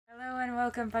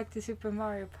welcome back to Super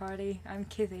Mario Party. I'm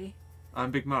Kitty.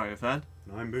 I'm Big Mario fan.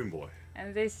 And I'm Boomboy.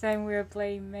 And this time we're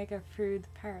playing Megafruit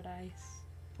Paradise.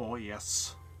 Oh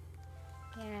yes.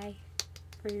 Yay.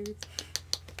 Fruit.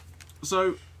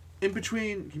 So, in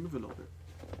between... Can you move it a little bit?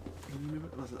 Can you move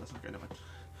it? That's okay, never mind.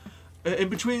 In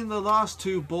between the last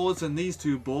two boards and these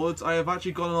two boards, I have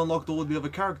actually gone and unlocked all the other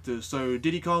characters. So,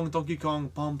 Diddy Kong, Donkey Kong,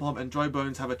 Pom Pom, and Dry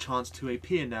Bones have a chance to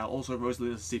appear now. Also,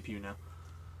 Rosalina's CPU now.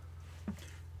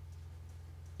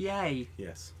 Yay!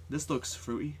 Yes. This looks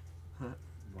fruity. Why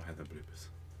are there bloopers?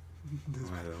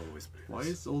 Why are there always bloopers? Why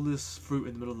is all this fruit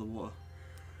in the middle of the water?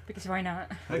 Because why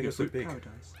not? How did it get so Megafruit big?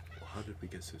 Paradise. Well, how did we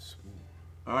get so small?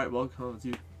 Alright, well, come on,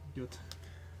 you.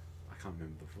 I can't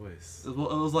remember the voice. It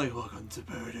was like, welcome to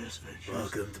Paradise Adventures.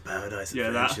 Welcome to Paradise Yeah,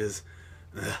 Adventures.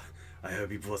 I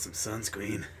hope you brought some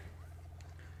sunscreen.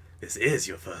 This is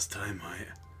your first time, right?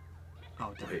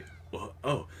 Oh, damn. Wait, what?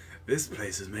 Oh, this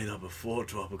place is made up of 4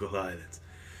 tropical islands.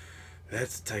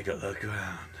 Let's take a look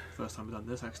around. First time we've done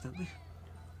this accidentally.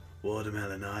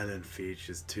 Watermelon Island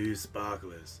features 2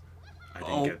 sparklers. I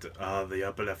didn't get to... the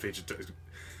upper left features 2...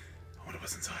 I wonder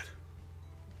what's inside.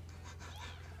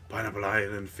 Pineapple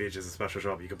Island features a special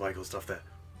shop. You can buy cool stuff there.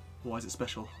 Why is it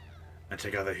special? And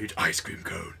check out that huge ice cream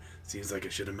cone. Seems like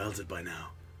it should have melted by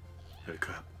now. Holy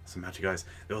crap. Some magic ice.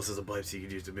 There also some pipes you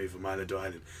can use to move from island to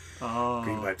island. Oh.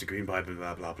 Green pipe to green pipe and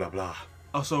blah blah blah blah.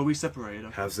 Oh, so are we separated?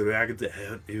 Okay. How's the reaction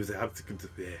to... He was there.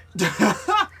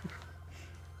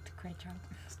 Great job.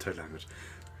 It's toad language.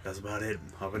 That's about it.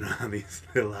 Hopping around these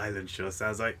little islands sure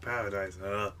sounds like paradise,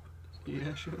 huh?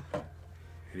 Yeah, sure.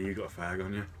 And you got a fag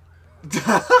on you?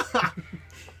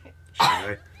 Shy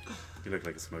guy? You look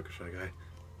like a smoker, shy guy.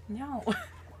 No. Damn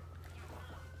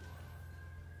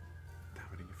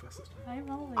it, you first this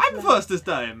time. I'm first this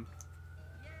time!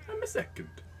 I'm a second.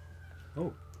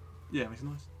 Oh. Yeah, makes a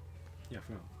noise. Yeah, I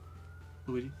forgot.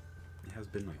 Luigi? It has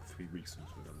been like 3 weeks since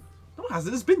we've done this. No, it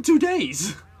hasn't. It's been 2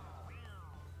 days!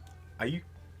 Are you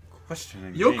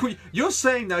questioning me? You're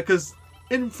saying that because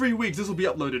in 3 weeks this will be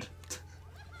uploaded.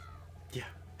 Yeah.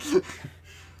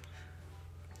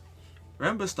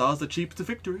 Remember, stars the cheap to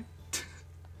victory.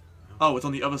 Oh, it's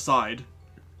on the other side.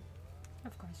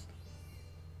 Of course.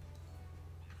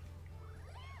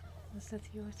 Was that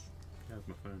yours? Yeah, it's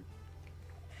my phone.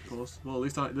 Of course. Well, at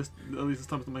least this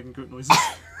time it's not making good noises.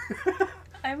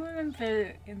 I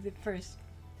remember in the first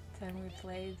time we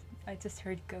played, I just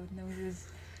heard goat noises,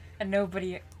 and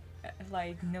nobody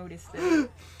like noticed it.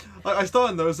 I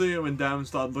started noticing it when Dan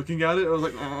started looking at it. I was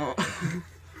like, oh.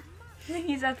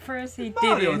 He's at first he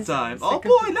Mario didn't. time. So Oh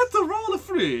boy, let's roll a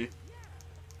 3.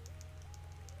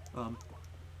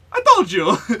 I told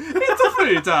you, it's a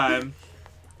 3 time.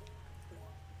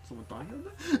 Someone dying over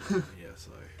there? Yes,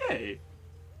 Hey.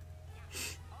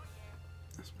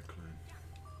 that's my clone.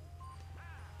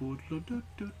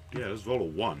 Yeah, let's roll a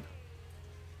 1.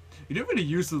 You didn't really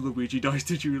use the Luigi dice,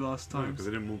 did you, last No, time? because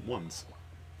I didn't want ones.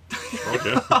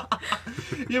 Okay.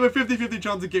 You have a 50-50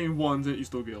 chance of getting 1s and you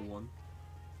still get a 1.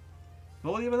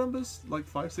 What are the other numbers? Like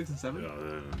 5, 6, and 7? Yeah, I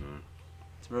don't know.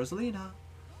 It's Rosalina.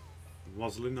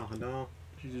 Rosalina, hello.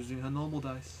 She's using her normal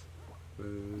dice.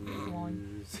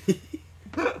 One.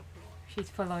 She's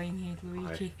following you,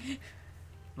 Luigi.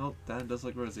 Well, Dan does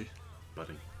like Rosie.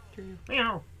 Buddy. True.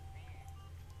 Meow.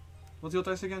 What's your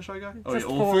dice again, Shy Guy? Oh, Just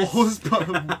yeah, all 4s.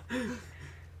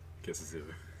 Gets a 0.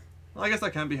 I guess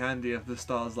that can be handy if the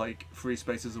star's like 3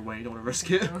 spaces away. You don't want to risk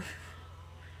it.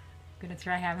 Gonna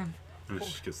try having. And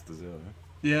she gets the 0.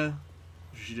 Yeah.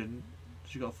 She didn't.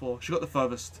 She got a 4. She got the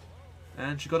furthest.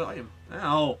 And she got an item.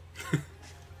 Ow.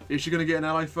 Is she going to get an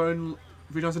ally phone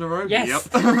 3 times in a row? Yes.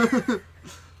 Yep.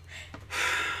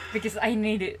 Because I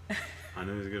need it. I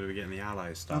know he's going to be getting the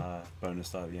ally star, bonus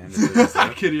star at the end of this.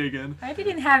 Kitty again. I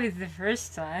didn't have it the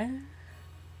first time.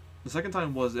 The second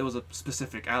time was it was a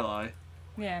specific ally.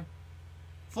 Yeah.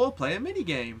 4-player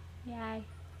minigame. Yay.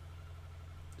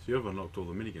 So you have unlocked all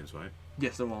the minigames, right?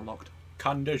 Yes, they're all unlocked.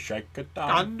 Candy, shake it down.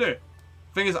 Candy.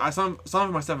 Thing is, some of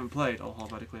them I still haven't played. Oh,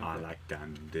 alphabetically. I like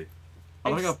candy. I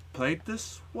don't think I've played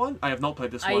this one. I have not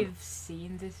played this one. I've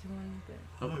seen this one, but...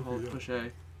 Oh, Oh, hold yeah. push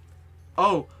A.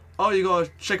 Oh, you gotta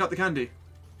shake out the candy.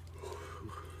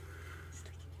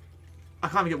 I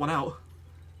can't even get one out.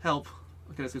 Help.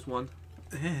 Okay, this is one.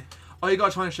 Oh, you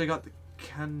gotta try and shake out the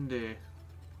candy.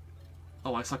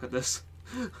 Oh, I suck at this.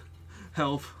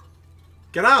 Help.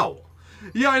 Get out!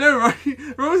 Yeah, I know, right?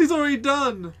 Rosie's already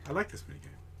done. I like this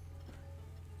minigame.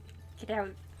 Get out.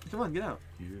 Come on, get out.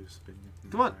 You spin.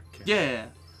 Come on. Yeah.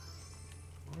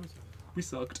 What is that? We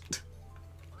sucked.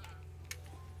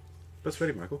 That's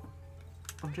ready, Michael.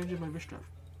 I'm changing my wrist strap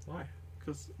Why?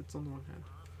 because it's on the wrong hand.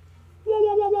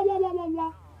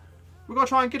 We gotta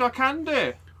try and get our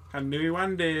candy. Candy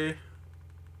Wandy.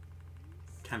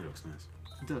 Candy looks nice.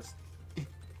 It does.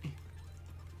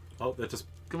 Oh, they're just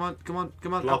Come on, come on,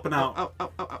 come on. Flopping out.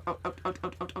 Out.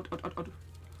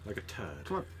 like a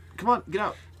turd. Come on, get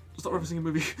out. Stop referencing a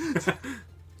movie.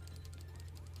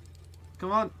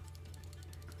 Come on.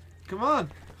 Come on.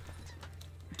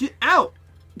 Get out.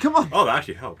 Come on. Oh, that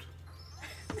actually helped.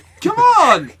 Come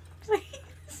on. Please.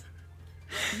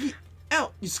 Get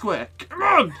out, you square. Come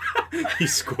on.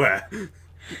 He's square.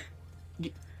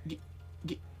 Get.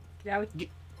 Now,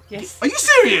 yes. Are you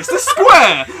serious? The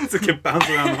square. It's like it bounced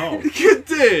around the hole. You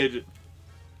did.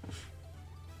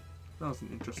 That was an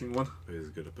interesting one. He is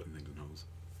good at putting things in holes.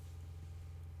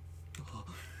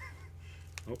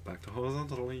 Oh, back to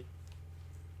horizontally.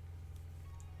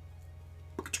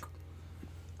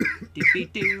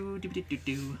 Do.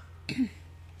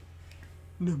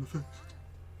 No, my face.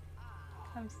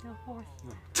 I'm still fourth.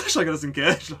 Shaka doesn't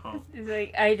care. Oh. It's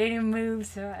like, I didn't move,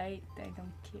 so I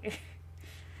don't care.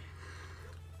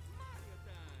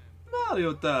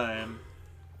 Mario time.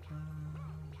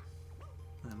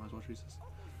 I might as well choose this.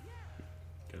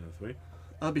 Get another 3.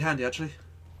 That'd be handy, actually.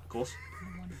 Of course.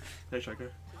 There, Shaka.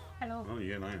 Hello. Oh, you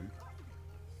get an iron.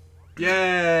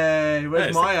 Yay!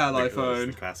 Where's my ally It's phone?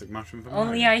 the classic mushroom from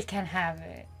Only Mario. I can have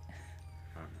it.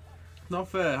 Not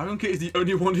fair. How come Kit is the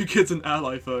only one who gets an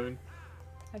ally phone?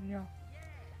 I don't know.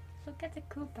 Look at the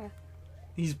Koopa.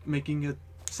 He's making a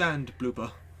sand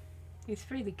blooper. He's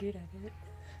really good at it.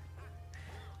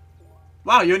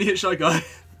 Wow, you only hit Shy Guy.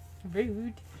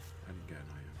 Rude. I didn't get an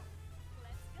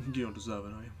iron. You don't deserve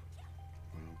an item.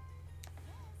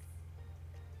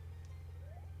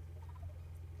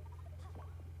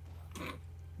 Well,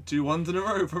 2 1s in a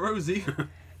row for Rosie.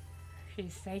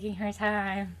 She's taking her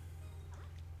time.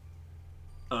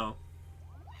 Oh.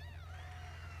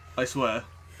 I swear.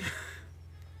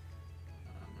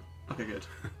 Okay, good.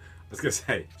 I was gonna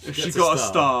say, If she gets got a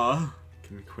star.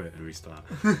 Can we quit and restart?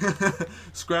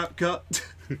 Scrap cut.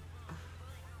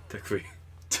 Take 3.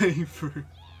 Take through.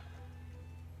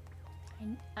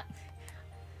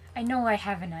 I know I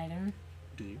have an item.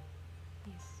 Do you?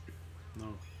 Yes.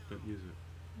 No, don't use it.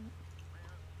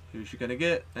 Who's she gonna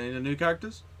get? Any of the new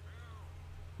characters?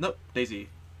 Nope, Daisy.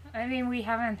 I mean, we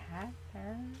haven't had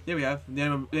her. Yeah, we have. The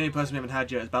only person we haven't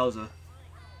had yet is Bowser.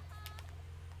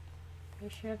 Are you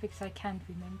sure? Because I can't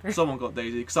remember. Someone got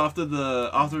Daisy. Because after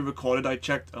we recorded, I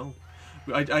checked. Oh,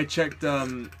 I checked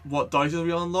what dices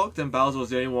we unlocked, and Bowser was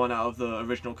the only one out of the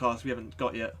original cast we haven't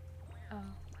got yet. Oh.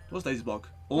 What's Daisy's block?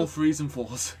 All 3s and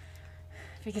 4s.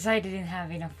 Because I didn't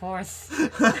have enough force.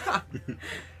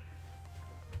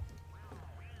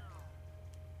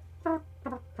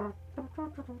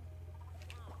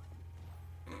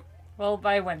 Well,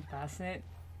 I went past it.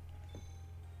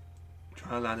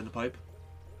 Try and land in the pipe.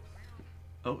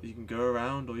 Oh, you can go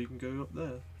around or you can go up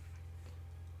there.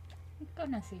 I'm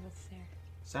gonna see what's there.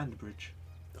 Sand bridge.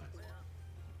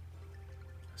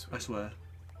 I swear.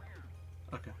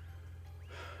 Okay.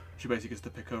 She basically gets to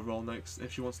pick her role next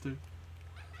if she wants to.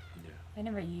 Yeah. I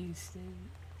never used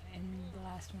it in the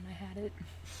last one I had it.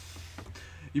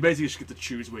 You basically just get to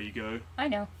choose where you go. I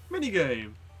know.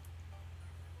 Minigame.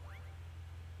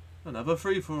 Another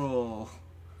free-for-all.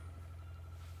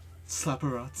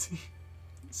 Slapperazzi.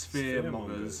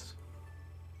 Sphere-mongers.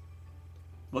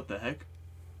 What the heck?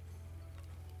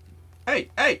 Hey!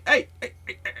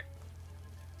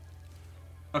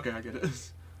 Okay, I get it.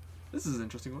 This is an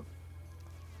interesting one.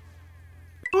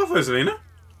 Oh, Rosalina.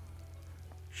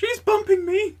 She's bumping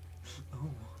me.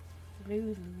 Oh.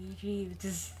 Rude Luigi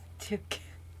just took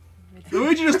everything.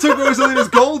 Luigi just took Rosalina's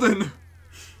golden!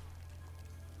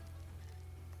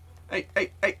 Hey!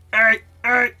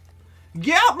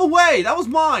 Get out my way! That was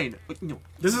mine! No.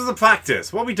 This is the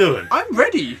practice. What are we doing? I'm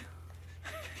ready!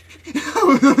 I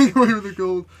was running away with the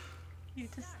gold. You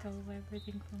just stole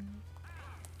everything from me.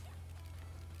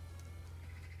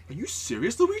 Are you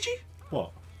serious, Luigi?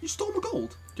 What? You stole my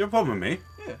gold. Do you have a problem with me?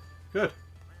 Yeah. Good.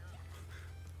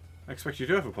 I expect you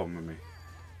to have a problem with me.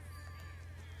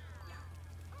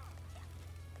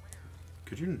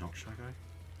 Could you not, Shy Guy?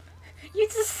 You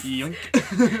just... Yoink.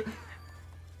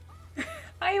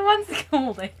 I want the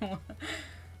golden one.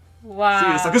 Wow.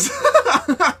 See you, suckers.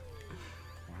 Wow.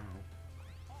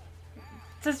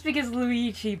 Just because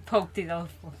Luigi poked it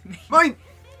off of me. Mine!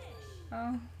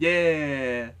 Oh,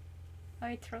 Yeah.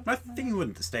 I trust My thing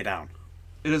wouldn't stay down.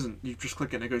 It isn't. You just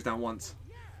click it and it goes down once.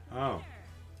 Oh.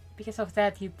 Because of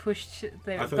that, you pushed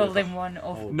the I thought it was golden the one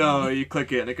off. whole- No, you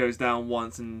click it and it goes down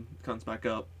once and comes back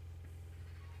up.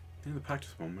 In the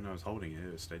practice one, when I was holding it,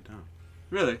 it stayed down.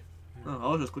 Really? Yeah. Oh,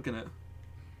 I was just clicking it.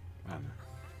 I don't know.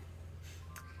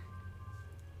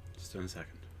 Just in a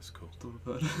second. That's cool. Still the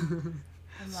third.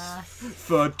 Alas.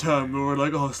 Third term, we were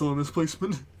like, oh, still in this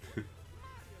placement.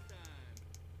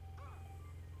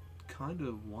 Kind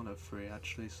of one of three,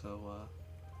 actually, so,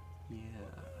 yeah.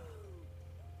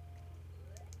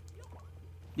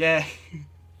 Yeah!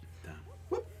 Damn.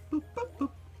 Whoop, boop, boop, boop.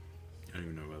 I don't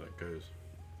even know where that goes.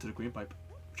 To the green pipe,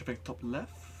 which I think top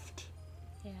left?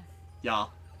 Yeah. Yeah.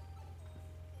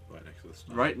 Right next to the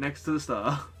star. Right next to the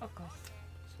star. Of course.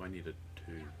 So I need a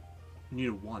 2. You need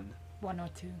a 1. 1 or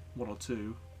 2. 1 or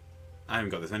 2. I haven't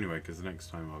got this anyway, because the next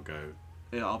time I'll go...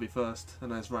 Yeah, I'll be first, and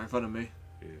then it's right in front of me.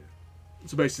 Yeah.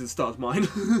 So basically the star's mine.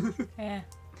 Yeah.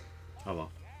 Oh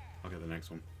well. I'll get the next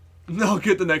one. No, I'll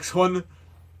get the next one.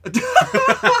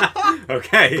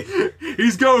 Okay.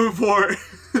 He's going for it.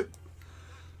 It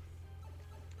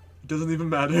doesn't even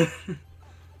matter.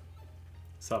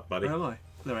 What's up, buddy? Where am I?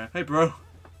 There I am. Hey, bro.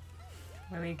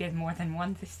 Will we get more than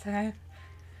 1 this time?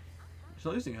 She's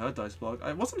not using her dice block.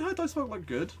 Wasn't her dice block like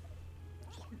good?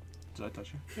 Did I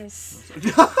touch you? Yes.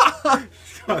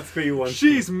 No, 3, 1.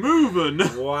 she's moving.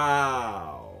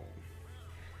 Wow.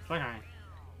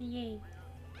 Yay.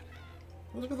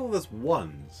 What's with all those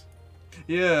ones?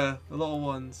 Yeah, a lot of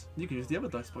ones. You can use the other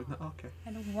dice block now. Okay.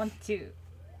 I don't want to.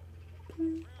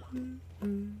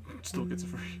 Still gets a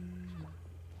free.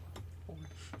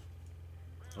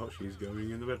 Oh, she's going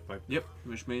in the red pipe. Yep,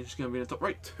 which means she's going to be in the top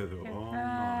right. To the island.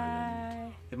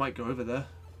 Bye. It might go over there.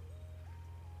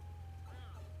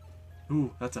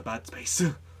 Ooh, that's a bad space.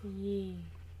 Yeah.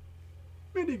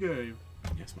 Minigame.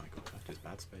 Yes, Michael, that is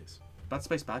bad space. Bad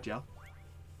space, bad, yeah.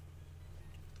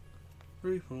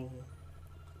 Free fall.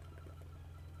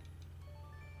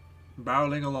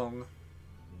 Barreling along.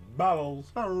 Barrels.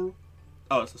 Barrel.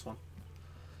 Oh, it's this one.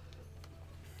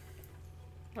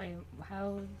 Wait,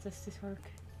 how does this work?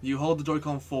 You hold the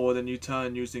Joy-Con forward and you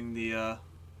turn using the,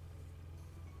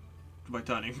 by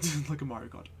turning, like a Mario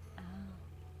Kart.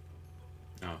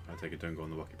 Oh, I take it don't go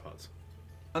on the rocky parts.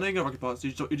 And then you go rocket parts,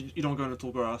 you don't go in the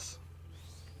tall grass.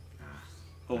 Ah,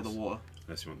 Or Yes. the water.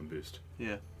 unless you want them boost.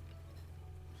 Yeah.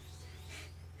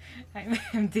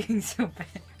 I'm doing so bad.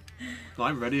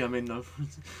 I'm ready, I mean, no.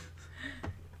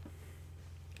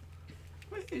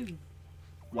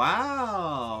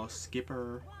 Wow,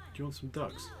 Skipper. Do you want some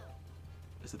ducks?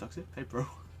 Is the ducks here? Hey, bro.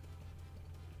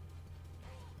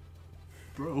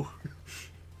 Bro.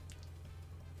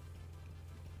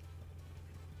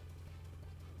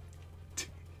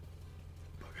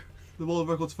 The world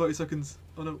record's 30 seconds.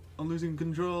 Oh no, I'm losing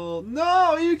control. No,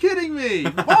 are you kidding me?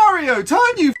 Mario, turn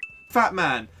you fat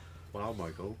man. Wow,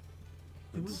 Michael.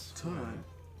 It won't It's, turn.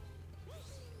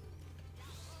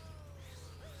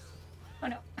 Oh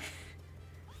no.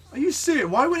 Are you serious?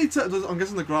 Why would he turn? I'm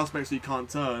guessing the grass makes so you can't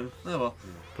turn. Oh well.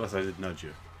 yeah. Plus, I did nudge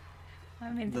you.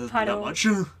 I'm in the There's not puddle. much.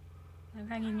 I'm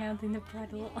hanging out in the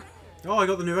puddle. Oh, I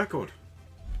got the new record.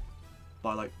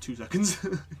 By like 2 seconds.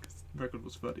 'Cause the record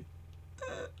was 30.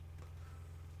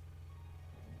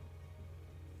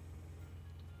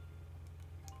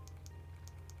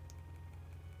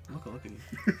 Look at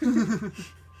you.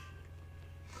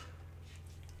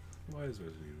 Why is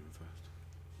Resident Evil first?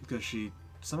 Because she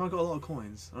somehow got a lot of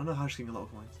coins. I don't know how she can get a lot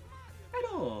of coins. I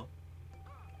know.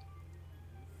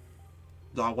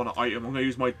 I want an item. I'm going to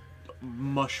use my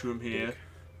mushroom here.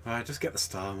 Alright, just get the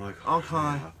star, Michael.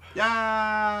 Okay.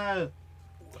 Yeah!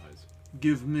 Dies.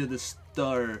 Give me the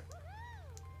star.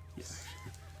 Yes.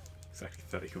 Exactly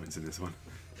 30 coins in this one.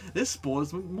 This sport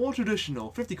is more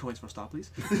traditional. 50 coins for a star,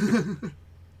 please.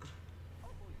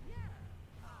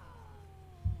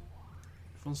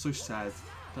 Everyone's so sad.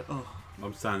 Like, oh.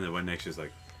 I'm standing there when Nature's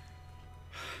like,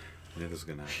 I knew this was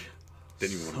gonna happen.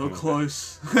 Didn't even want to So come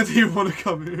close. I didn't even want to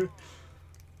come here.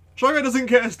 Sugar doesn't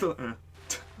get us to.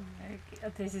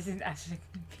 This isn't actually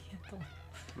gonna be at all.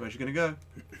 Where's she gonna go?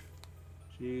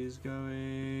 She's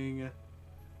going.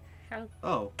 How?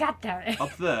 Oh, God damn it.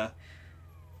 up there.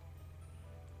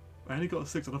 I only got a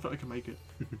 6. I don't think I can make it.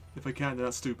 If I can, then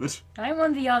that's stupid. I'm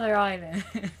on the other island.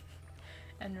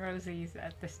 And Rosie's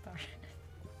at the start.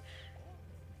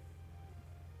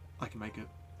 I can make it.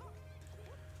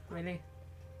 Really?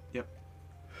 Yep.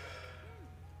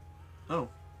 Oh,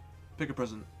 pick a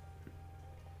present.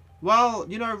 Well,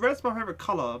 you know, red's my favorite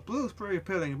color. Blue's pretty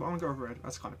appealing, but I'm gonna go with red.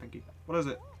 That's kind of pinky. What is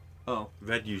it? Oh.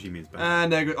 Red usually means bad.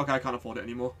 And there. Okay, I can't afford it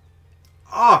anymore.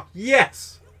 Ah,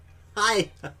 yes! Hi!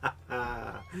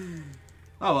 Oh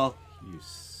well. You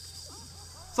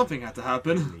Something had to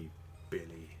happen. silly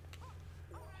Billy.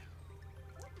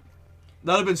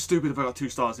 That'd have been stupid if I got 2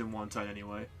 stars in one turn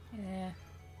anyway. Yeah.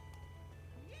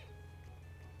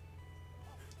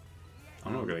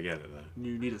 I'm not gonna get it though.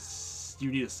 You need a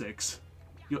 6.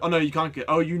 Oh no, you can't get.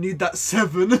 Oh, you need that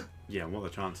 7. Yeah, and what are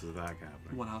the chances of that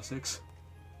happening? 1 out of 6.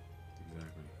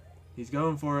 Exactly. He's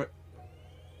going for it.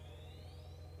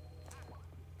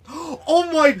 Oh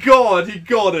my god, he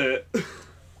got it!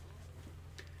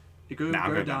 You go, Nah, I'm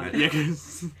go going down down it. Yeah,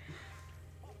 'cause-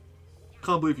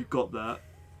 Can't believe you got that.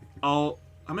 Oh,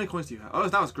 how many coins do you have? Oh,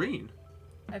 that was green.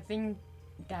 I think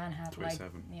Dan had like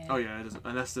 27. yeah. Oh yeah, it doesn't.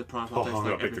 Unless the prime Oh, takes I'm like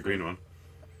gonna pick the green one.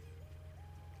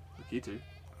 You too.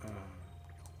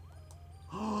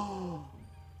 Oh.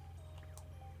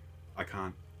 I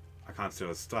can't steal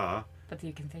a star. But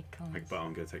you can take coins. But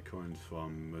I'm gonna take coins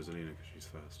from Rosalina because she's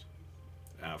first.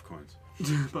 Out of coins.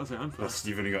 But I say I'm Plus, first.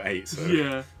 you've only got 8, so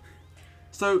Yeah.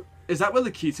 So is that where the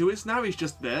key to is now? He's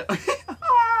just there. maybe.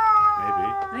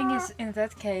 The thing is, in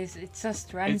that case, it's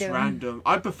just random. It's random.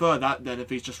 I prefer that then if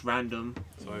he's just random.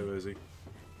 Sorry, Rosie.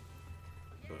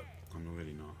 But I'm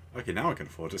really not. Okay, now I can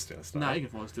afford to steal a star. Now you can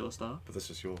afford to steal a star. But that's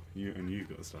just you've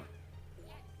got a star.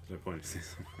 There's no point in saying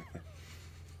something like that.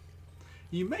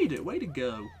 You made it. Way to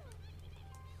go.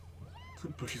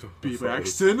 Push I B thought by it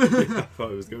was- accident. I thought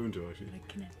I was going to actually. Like,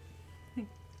 can I-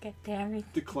 God damn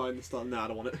it. Decline the star. Nah, I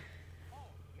don't want it.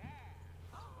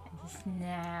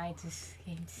 I just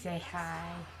came to say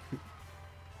hi.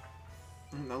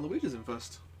 Now Luigi's in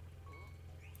first.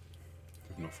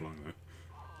 Not for long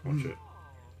though. Watch it.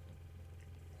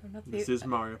 I'm not This e- is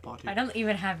Mario Party. I don't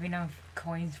even have enough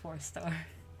coins for a star.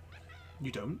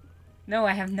 You don't? No,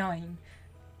 I have 9.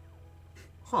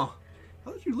 Huh.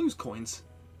 How did you lose coins?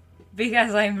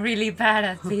 Because I'm really bad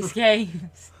at these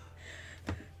games.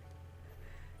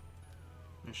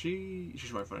 Is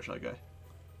she's right in front of Shy Guy.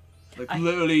 Like I-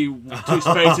 literally 2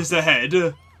 spaces ahead.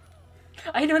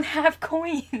 I don't have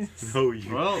coins. No,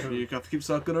 you. Well, you have to keep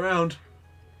circling around.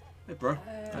 Hey, bro.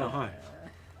 Oh, hi.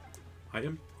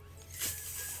 Item?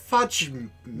 Fudge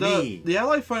me! The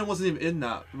ally phone wasn't even in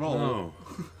that roll. No.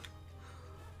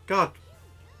 God.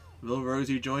 Will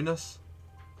Rosie join us?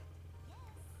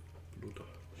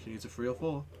 She needs a 3 or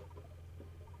 4.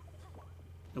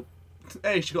 Nope.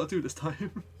 Hey, she got a 2 this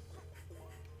time.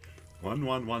 1,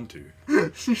 1, 1,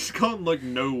 2. She's gone like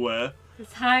nowhere. The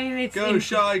time it's Go, in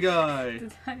Shy Guy! The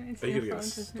time it's Are you in gonna get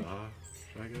a front of me. star?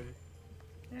 Should I go?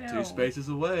 No. 2 spaces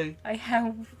away.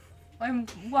 I'm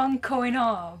 1 coin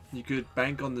off. You could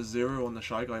bank on the 0 on the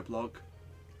Shy Guy block.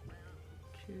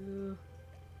 True.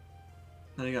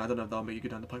 Then again, I don't know if that'll make you go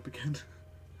down the pipe again.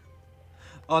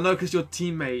 Oh no, because your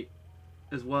teammate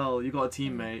as well. You got a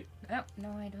teammate. Oh, no,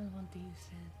 I don't want to use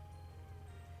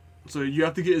it. So you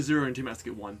have to get a 0 and teammate has to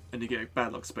get 1. And you get a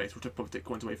bad luck space, which will probably take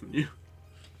coins away from you.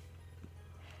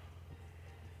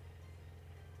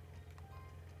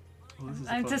 Oh, this is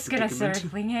a I'm fun just gonna predicament.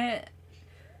 circling it.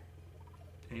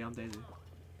 Hey, I'm Daisy.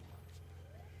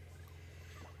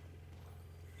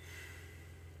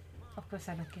 Of course,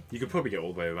 I don't get. You could probably get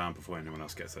all the way around before anyone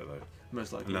else gets there though.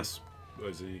 Most likely. Unless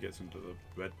Rosie gets into the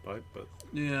red pipe, but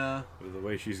Yeah. with the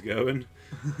way she's going,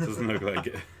 doesn't look like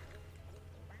it.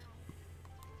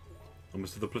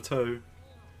 Almost to the plateau.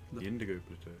 The indigo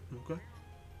plateau. Okay.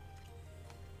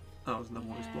 Oh, it was another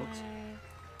one of his blocks.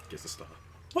 Gets a star.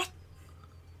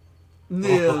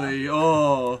 Nearly.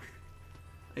 Oh.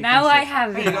 Hey, Now can I you-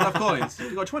 have Hey, you it. got enough coins.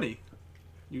 You got 20.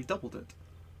 You doubled it.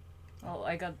 Well,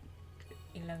 I got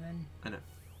 11. I know.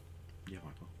 Yeah,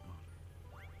 Michael.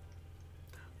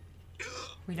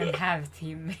 Oh. We don't have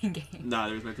team games. Nah,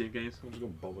 there is no team games. I'm just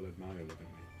gonna bobblehead Mario look at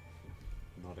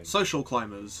me. Nodding. Social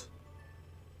climbers.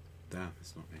 Damn,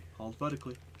 it's not me. Hold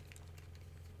vertically.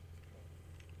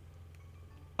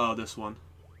 Oh, this one.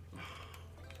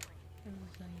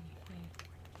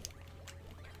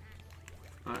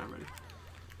 Alright, I'm ready.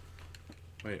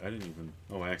 Wait, I didn't even.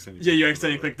 Oh, I accidentally. Yeah, you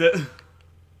accidentally clicked it.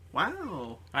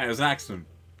 Wow. Alright, it was an accident.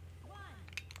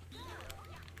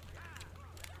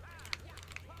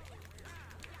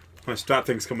 My strap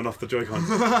thing's coming off the Joy-Con.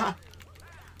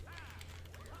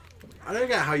 I don't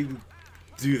get how you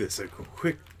do this so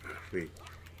quickly.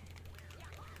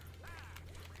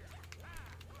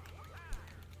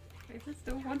 I just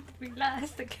don't want to be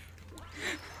last again.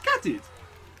 Got it.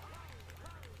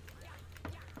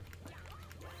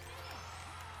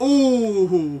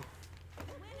 Ooh.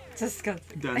 Just got.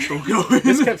 Dan's still going.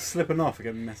 This kept slipping off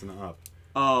again, messing it up.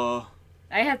 Oh,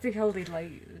 I had to hold it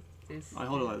like this. I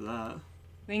hold it like that.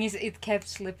 Thing is, it kept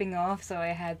slipping off, so I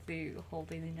had to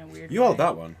hold it in a weird You way. hold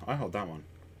that one. I hold that one.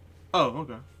 Oh,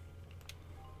 okay.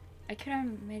 I could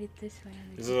have made it this way.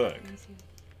 Does it work?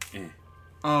 Easier. Eh.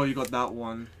 Oh, you got that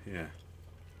one. Yeah.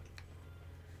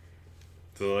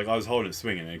 So like I was holding it,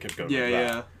 swinging, and it kept going. Yeah, like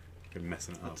that. yeah. Kept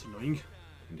messing it up. That's annoying.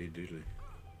 Indeed, usually.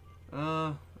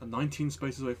 19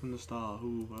 spaces away from the star.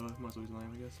 Ooh, might as well use the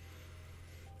name, I guess.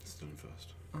 Still in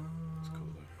first. It's cool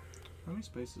though. How many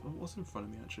spaces? Oh, what's in front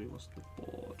of me actually? What's the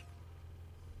board?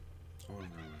 Oh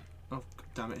no. Oh,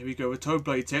 damn it. Here we go with toe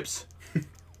blade tips.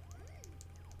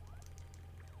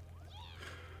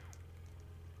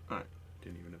 Alright.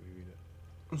 Didn't even let me read it.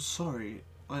 I'm sorry.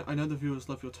 I know the viewers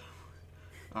love your toe.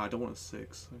 I don't want a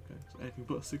 6. Okay. So anything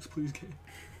but a 6, please, game.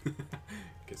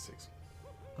 Get 6.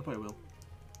 I probably will.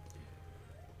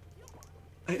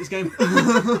 I hate this game.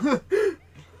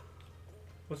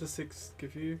 What does 6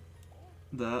 give you?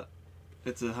 That.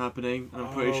 It's a happening. And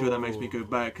I'm pretty sure that makes me Oh. go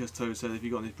back because Toad said if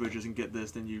you go on these bridges and get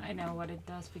this, then you... I know what it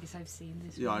does because I've seen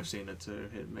this. Yeah, one. I've seen it too.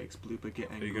 It makes Blooper get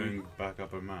Are angry. you going back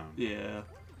up a mountain? Yeah.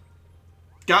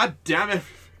 God damn it!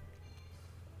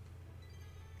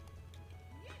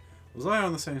 Was I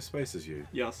on the same space as you?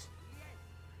 Yes.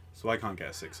 So I can't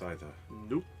get a 6 either.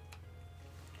 Nope.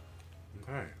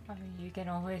 Okay. I mean, you can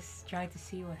always try to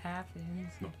see what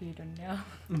happens No. if you don't know.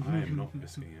 I am not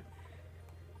risking it.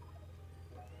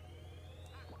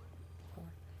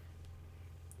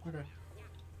 4. Okay.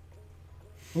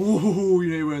 Ooh,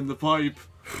 you know we're in the pipe.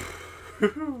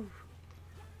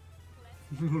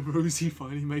 Rosie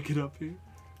finally make it up here.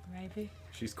 Maybe.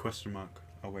 She's question mark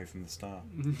away from the star.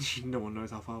 No one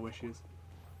knows how far away she is.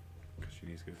 Because she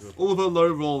needs to go to All of her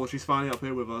low roll, she's finally up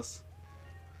here with us.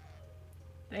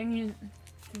 The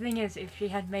thing is, if she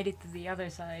had made it to the other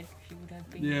side, she would have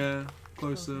been. Yeah,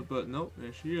 closer, but nope,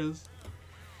 there she is.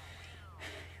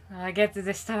 Well, I get to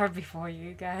the star before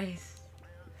you guys.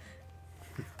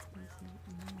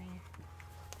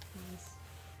 Please.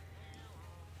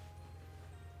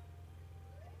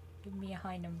 Give me a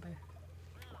high number.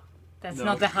 That's No.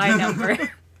 not the high number.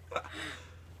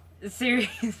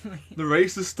 Seriously. The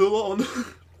race is still on.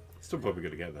 Still probably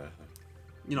going to get there.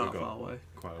 You're not We've that got far away.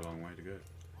 Quite a long way to go.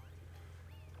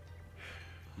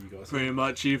 You got a Pretty SIM,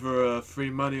 much either free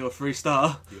money or free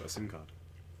star. you got a SIM card.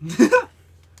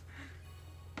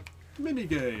 Mini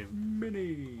game.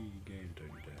 Mini game,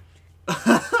 don't you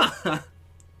dare.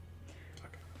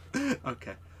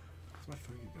 Okay. Where's my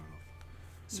phone going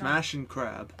off? Smash and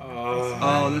crab. Oh,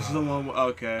 Oh, this is the one.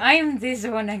 Okay. I'm this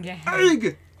one again.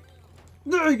 Egg!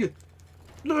 Egg!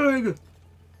 Egg!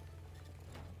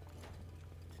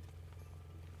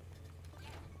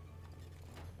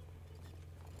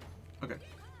 Okay.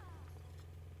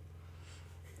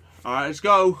 Alright, let's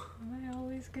go. Am I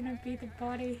always gonna be the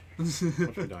body? Watch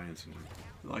me die instantly.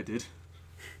 I did.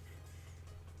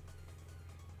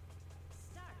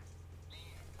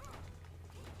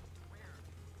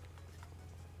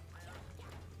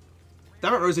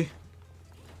 Damn it, Rosie.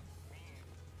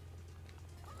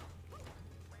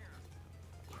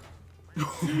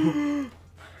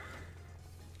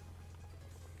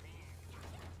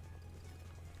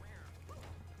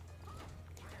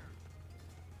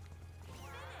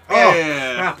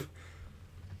 Yeah. Crap.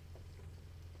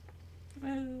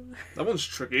 Well, That one's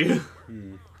tricky.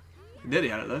 Hmm. Nearly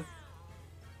had it though.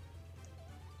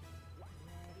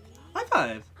 High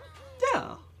five.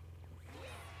 Yeah.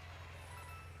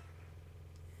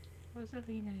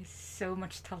 Rosalina is so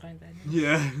much taller than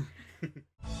Yeah.